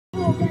Hi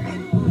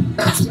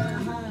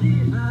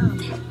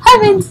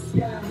Vince!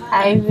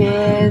 Hi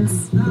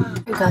Vince!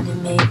 We're gonna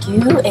make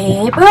you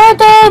a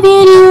birthday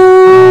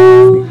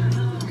video!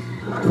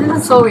 This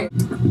is so weird.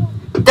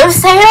 Don't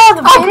say it on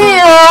the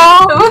video!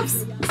 Oops!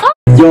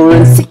 You're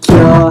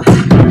insecure,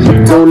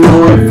 you don't know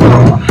what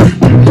for.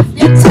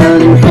 You're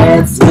turning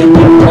heads when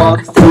you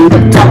walk through the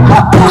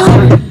door.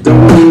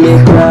 Don't need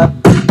makeup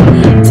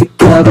to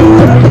cover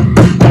up.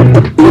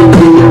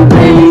 Moving your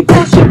way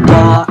that your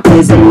bar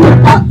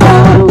isn't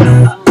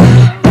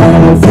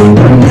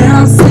everyone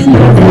else in the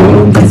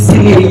room can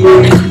see you.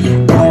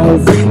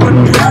 Everyone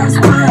else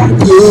but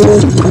you.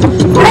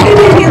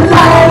 Making it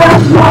light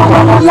up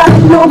like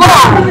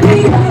nobody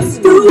else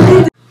do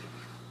it.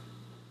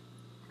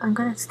 I'm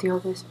gonna steal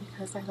this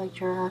because I like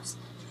giraffes.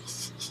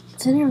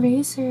 It's an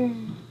eraser.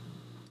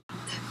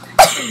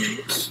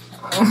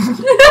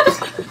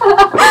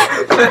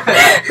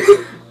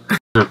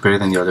 They're bigger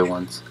than the other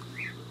ones.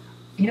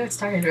 You know it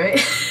started, right?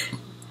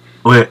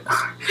 Wait.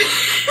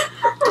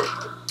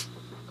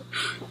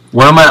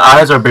 One of my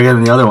eyes are bigger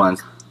than the other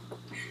ones.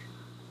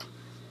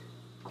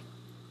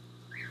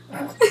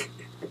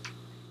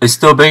 It's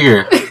still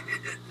bigger.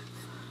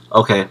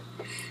 Okay.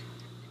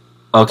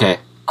 Okay.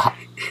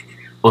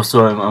 Oh,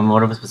 so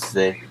what am I supposed to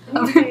say?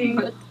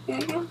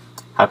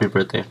 Happy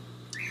birthday,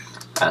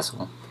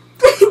 asshole.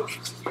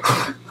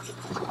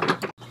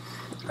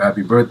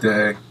 Happy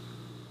birthday.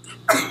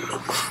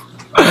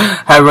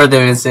 Happy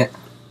birthday, Vincent.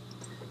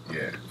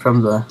 Yeah.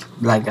 From the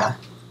black guy.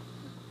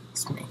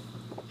 It's me.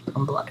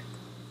 I'm black.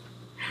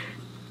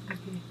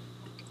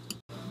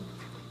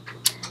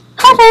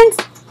 Hi Vince!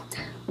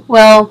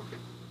 Well,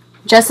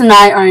 Jess and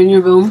I are in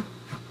your room.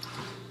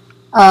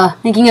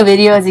 Making a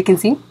video, as you can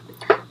see.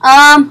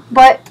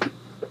 But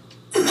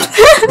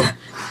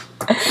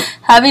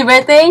happy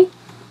birthday.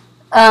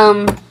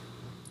 I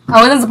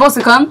wasn't supposed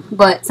to come,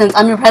 but since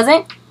I'm your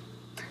present,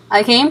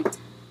 I came.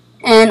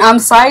 And I'm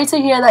sorry to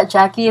hear that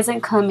Jackie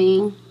isn't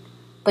coming,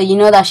 but you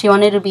know that she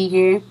wanted to be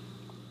here.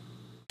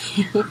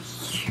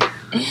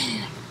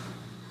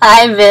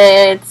 Hi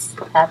Vince.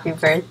 Happy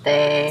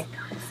birthday.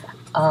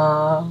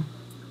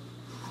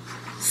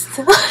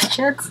 Still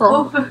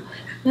cancel.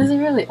 This is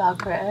really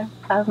awkward.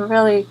 I'm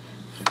really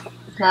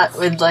not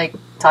with like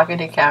talking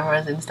to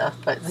cameras and stuff,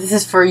 but this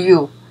is for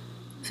you.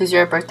 This is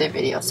your birthday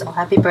video, so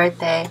happy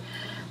birthday.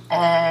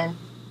 And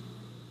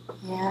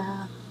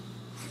yeah.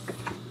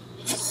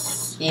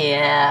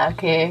 Yeah,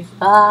 okay.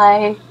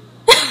 Bye.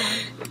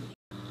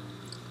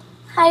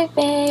 Hi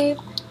babe,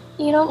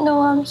 you don't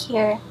know I'm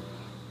here,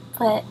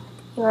 but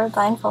you are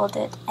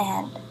blindfolded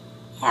and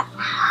yeah.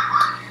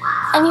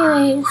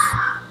 Anyways,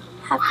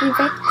 happy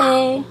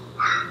birthday.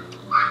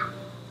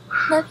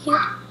 Love you.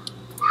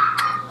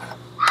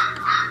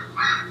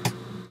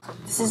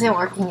 This isn't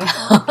working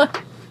out.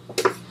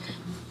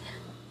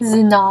 This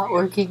is not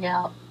working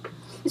out.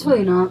 It's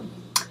really not.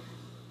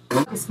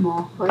 It's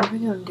small. What are we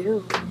gonna do?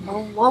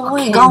 What are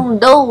we gonna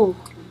do?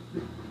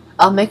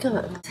 I'll make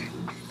a...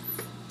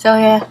 So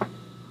yeah.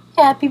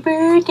 Happy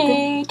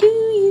birthday to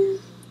you.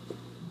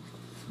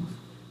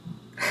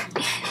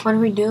 What are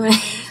we doing?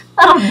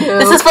 I don't know.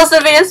 This is supposed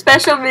to be a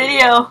special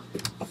video.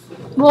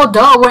 Well,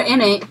 duh, we're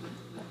in it.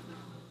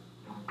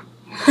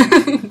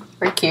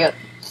 We're cute.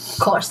 Of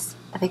course.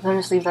 I think I'll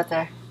just leave that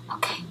there.